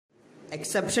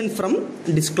Exception from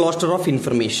disclosure of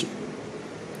information.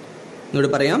 Note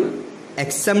parayam,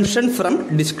 exemption from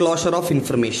disclosure of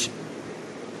information.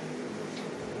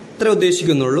 ഇത്ര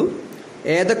ഉദ്ദേശിക്കുന്നുള്ളൂ.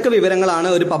 ഏതൊക്കെ വിവരങ്ങളാണ്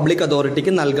ഒരു പബ്ലിക്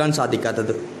അതോറിറ്റിക്ക് നൽകാൻ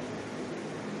സാധിക്കാത്തത്?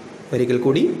 ഒരിക്കൽ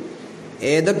കൂടി,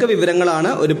 ഏതൊക്കെ വിവരങ്ങളാണ്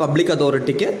ഒരു പബ്ലിക്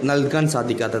അതോറിറ്റിക്ക് നൽകാൻ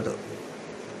സാധിക്കാത്തത്?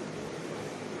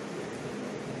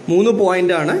 3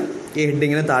 പോയിന്റാണ് ഈ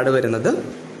ഹെഡിങ്ങിന് താഴെ വരുന്നത്.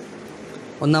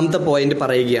 ഒന്നാമത്തെ പോയിന്റ്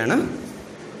പറയുകയാണ്,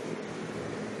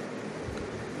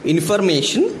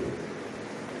 information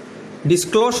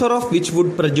disclosure of which would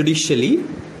prejudicially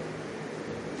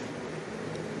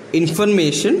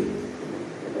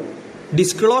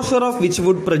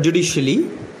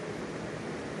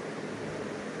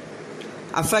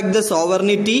affect the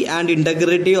sovereignty and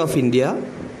integrity of India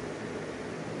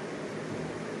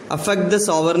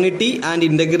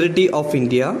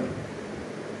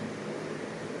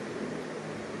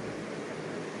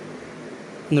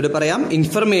എന്നോട് പറയാം,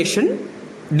 information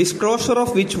disclosure of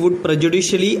which would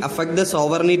prejudicially affect the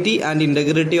sovereignty and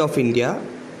integrity of India,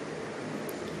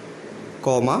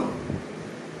 comma,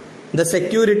 the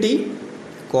security,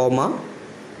 comma,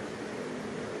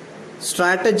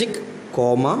 strategic,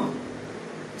 comma,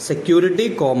 security,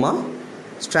 comma,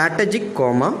 strategic,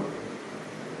 comma,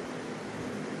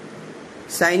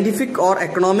 scientific or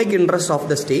economic interest of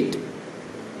the state,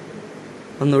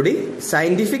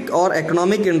 scientific or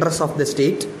economic interest of the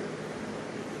state,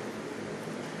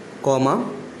 comma,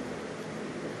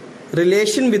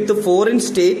 relation with the foreign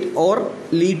state or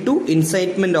lead to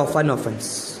incitement of an offence.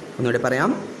 ഒന്നുകൂടി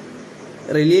പറയാം,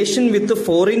 relation with the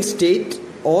foreign state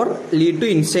or lead to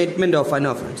incitement of an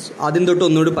offence. ആദ്യം തൊട്ട്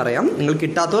ഒന്നുകൂടി പറയാം, നിങ്ങൾ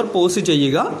കിട്ടാത്തവർ post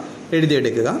ചെയ്യുക,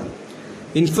 എഴുതിയെടുക്കുക.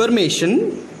 Information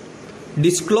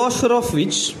disclosure of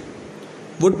which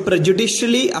would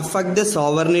prejudicially affect the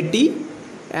sovereignty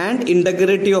and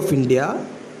integrity of India,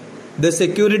 the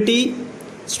security,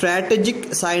 strategic,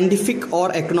 scientific or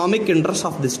economic interest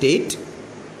of the state,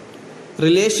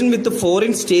 relation with the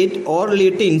foreign state or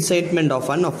lead to incitement of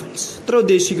an offence. ഇത്ര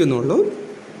ഉദ്ദേശിക്കുന്നുള്ളൂ.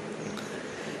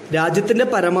 രാജ്യത്തിൻ്റെ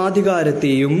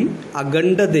പരമാധികാരത്തെയും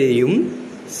അഖണ്ഡതയെയും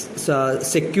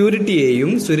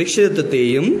സെക്യൂരിറ്റിയെയും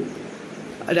സുരക്ഷിതത്വത്തെയും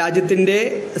രാജ്യത്തിൻ്റെ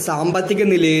സാമ്പത്തിക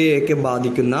നിലയെയൊക്കെ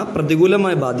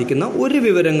പ്രതികൂലമായി ബാധിക്കുന്ന ഒരു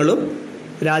വിവരങ്ങളും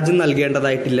രാജ്യം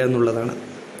നൽകേണ്ടതായിട്ടില്ല എന്നുള്ളതാണ്.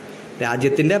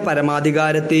 രാജ്യത്തിൻ്റെ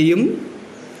പരമാധികാരത്തെയും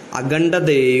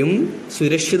അഖണ്ഡതയെയും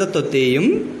സുരക്ഷിതത്വത്തെയും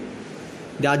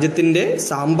രാജ്യത്തിൻ്റെ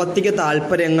സാമ്പത്തിക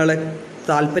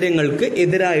താല്പര്യങ്ങൾക്ക്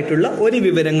എതിരായിട്ടുള്ള ഒരു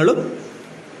വിവരങ്ങളും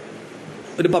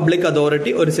ഒരു പബ്ലിക്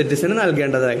അതോറിറ്റി ഒരു സിറ്റിസന്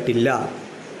നൽകേണ്ടതായിട്ടില്ല.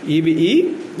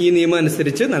 ഈ നിയമം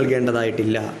അനുസരിച്ച്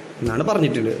നൽകേണ്ടതായിട്ടില്ല എന്നാണ്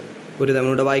പറഞ്ഞിട്ടുള്ളത്. ഒരു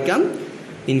തവണ വായിക്കാം.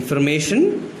 Information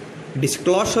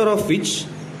disclosure of which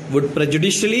would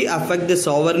prejudicially affect the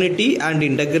sovereignty and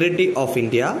integrity of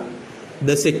India,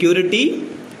 the security,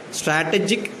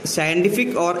 strategic, scientific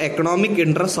or economic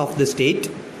interests of the state,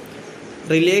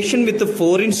 relation with the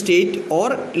foreign state or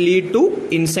lead to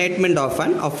incitement of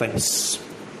an offence.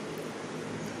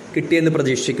 കിട്ടിയെന്ന്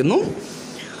പ്രതീക്ഷിക്കുന്നു.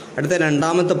 അടുത്ത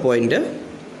രണ്ടാമത്തെ point,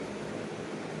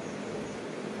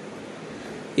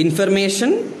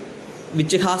 information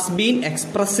which has been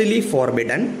expressly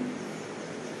forbidden.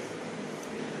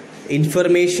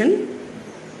 Information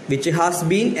which has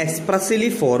been expressly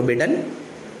forbidden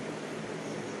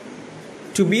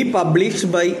to be published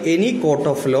by any court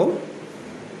of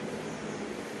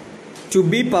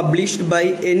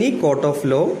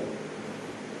law,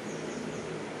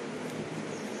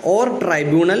 or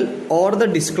tribunal or the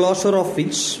disclosure of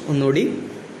which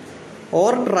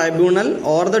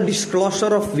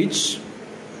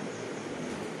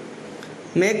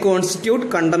may constitute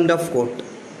contempt of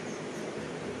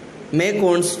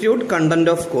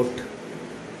court.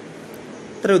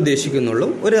 ഇത്ര ഉദ്ദേശിക്കുന്നുള്ളൂ.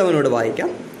 ഒരു തവണയോട് വായിക്കാം.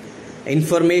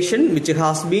 Information which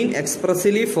has been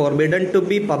expressly forbidden to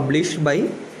B published by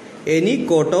any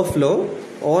court of law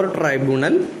or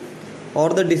tribunal or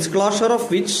the disclosure of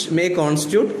which may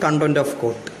constitute contempt of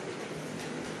court.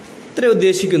 ഇത്ര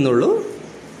ഉദ്ദേശിക്കുന്നുള്ളൂ.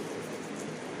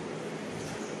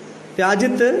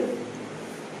 രാജ്യത്ത്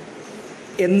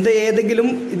ഏതെങ്കിലും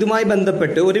ഇതുമായി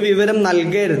ബന്ധപ്പെട്ട് ഒരു വിവരം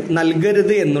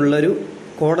നൽകരുത് എന്നുള്ളൊരു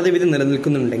കോടതി വിധി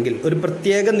നിലനിൽക്കുന്നുണ്ടെങ്കിൽ, ഒരു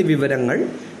പ്രത്യേക വിവരങ്ങൾ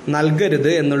നൽകരുത്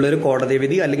എന്നുള്ളൊരു കോടതി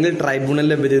വിധി അല്ലെങ്കിൽ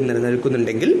ട്രൈബ്യൂണലിലെ വിധി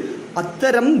നിലനിൽക്കുന്നുണ്ടെങ്കിൽ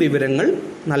അത്തരം വിവരങ്ങൾ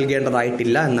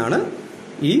നൽകേണ്ടതായിട്ടില്ല എന്നാണ്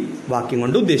ഈ വാക്യം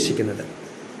കൊണ്ട് ഉദ്ദേശിക്കുന്നത്.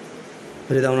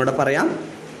 ഒരു തവണ പറയാം,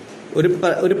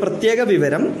 ഒരു പ്രത്യേക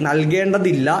വിവരം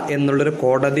നൽകേണ്ടതില്ല എന്നുള്ളൊരു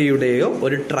കോടതിയുടെയോ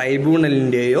ഒരു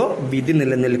ട്രൈബ്യൂണലിൻ്റെയോ വിധി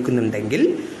നിലനിൽക്കുന്നുണ്ടെങ്കിൽ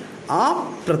ആ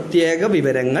പ്രത്യേക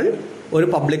വിവരങ്ങൾ ഒരു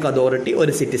പബ്ലിക് അതോറിറ്റി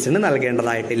ഒരു സിറ്റിസന്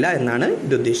നൽകേണ്ടതായിട്ടില്ല എന്നാണ്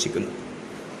ഇത് ഉദ്ദേശിക്കുന്നത്.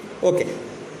 ഓക്കെ,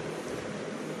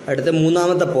 അടുത്ത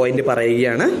മൂന്നാമത്തെ പോയിന്റ്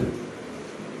പറയുകയാണ്,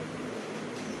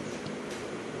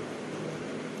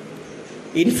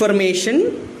 information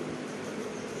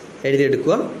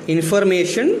എഴുതിയെടുക്കുക.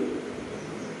 Information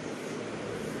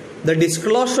the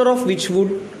disclosure of which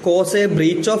would cause a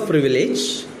breach of privilege.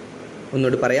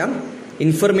 ഒന്നുകൂടി പറയാം.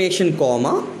 Information comma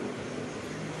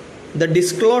the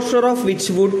disclosure of which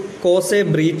would cause a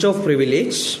breach of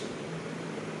privilege.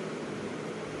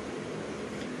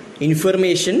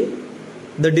 Information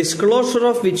the disclosure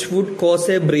of which would cause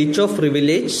a breach of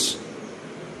privilege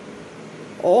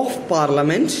of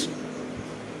Parliament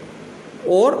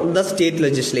or the state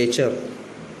legislature.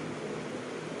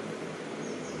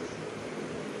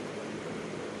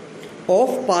 Of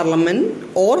Parliament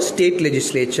or state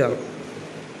legislature.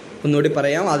 ഒന്നുകൂടി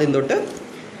പറയാം ആദ്യം തൊട്ട്.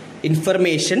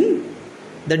 Information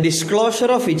the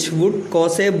disclosure of which would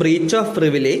cause a breach of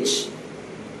privilege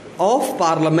of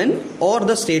Parliament or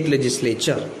the state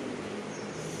legislature.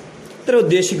 ഇത്ര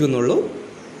ഉദ്ദേശിക്കുന്നുള്ളൂ.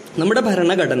 നമ്മുടെ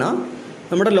ഭരണഘടന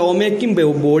നമ്മുടെ law making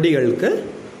ബോഡികൾക്ക്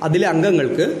അതിലെ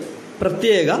അംഗങ്ങൾക്ക്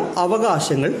പ്രത്യേക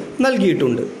അവകാശങ്ങൾ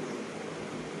നൽകിയിട്ടുണ്ട്.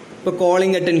 ഇപ്പോൾ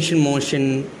കോളിംഗ് അറ്റൻഷൻ മോഷൻ,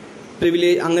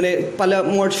 പ്രിവിലേജ്, അങ്ങനെ പല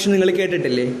മോഷൻ നിങ്ങൾ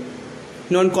കേട്ടിട്ടില്ലേ?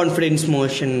 Non confidence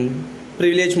motion,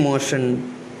 privilege motion,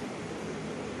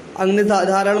 അങ്ങനെ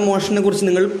ധാരാളം മോഷനെ കുറിച്ച്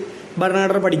നിങ്ങൾ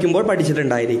ഭരണഘടന പഠിക്കുമ്പോൾ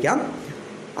പഠിച്ചിട്ടുണ്ടായിരിക്കാം.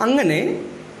 അങ്ങനെ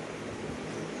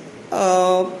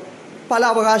പല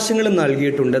അവകാശങ്ങളും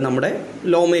നൽകിയിട്ടുണ്ട് നമ്മുടെ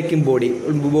ലോ മേക്കിംഗ്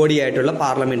ബോഡിയായിട്ടുള്ള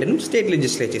പാർലമെൻറ്റിനും സ്റ്റേറ്റ്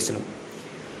ലെജിസ്ലേച്ചേഴ്സിനും.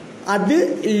 അത്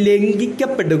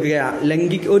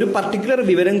ഒരു പർട്ടിക്കുലർ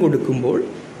വിവരം കൊടുക്കുമ്പോൾ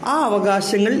ആ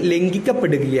അവകാശങ്ങൾ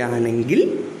ലംഘിക്കപ്പെടുകയാണെങ്കിൽ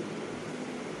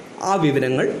ആ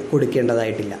വിവരങ്ങൾ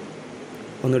കൊടുക്കേണ്ടതായിട്ടില്ല.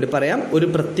 ഒന്നുകൂടി പറയാം. ഒരു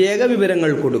പ്രത്യേക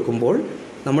വിവരങ്ങൾ കൊടുക്കുമ്പോൾ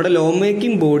നമ്മുടെ ലോ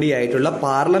മേക്കിംഗ് ബോഡിയായിട്ടുള്ള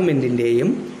പാർലമെൻറ്റിൻ്റെയും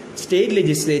സ്റ്റേറ്റ്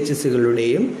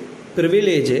ലെജിസ്ലേച്ചേഴ്സുകളുടെയും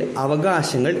പ്രിവിലേജ്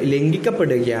അവകാശങ്ങൾ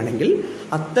ലംഘിക്കപ്പെടുകയാണെങ്കിൽ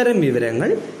അത്തരം വിവരങ്ങൾ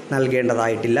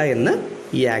നൽകേണ്ടതായിട്ടില്ല എന്ന്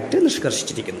ഈ ആക്ട്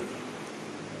നിഷ്കർഷിച്ചിരിക്കുന്നു.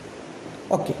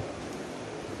 ഓക്കെ.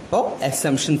 അപ്പോൾ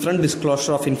exemption from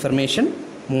disclosure of information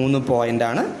 3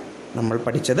 പോയിൻ്റാണ് നമ്മൾ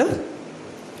പഠിച്ചത്.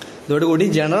 ഇതോടുകൂടി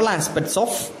general aspects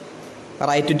of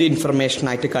right to information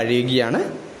ആയിട്ട് കഴിയുകയാണ്.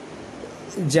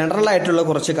 ജനറലായിട്ടുള്ള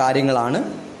കുറച്ച് കാര്യങ്ങളാണ്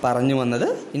പറഞ്ഞു വന്നത്.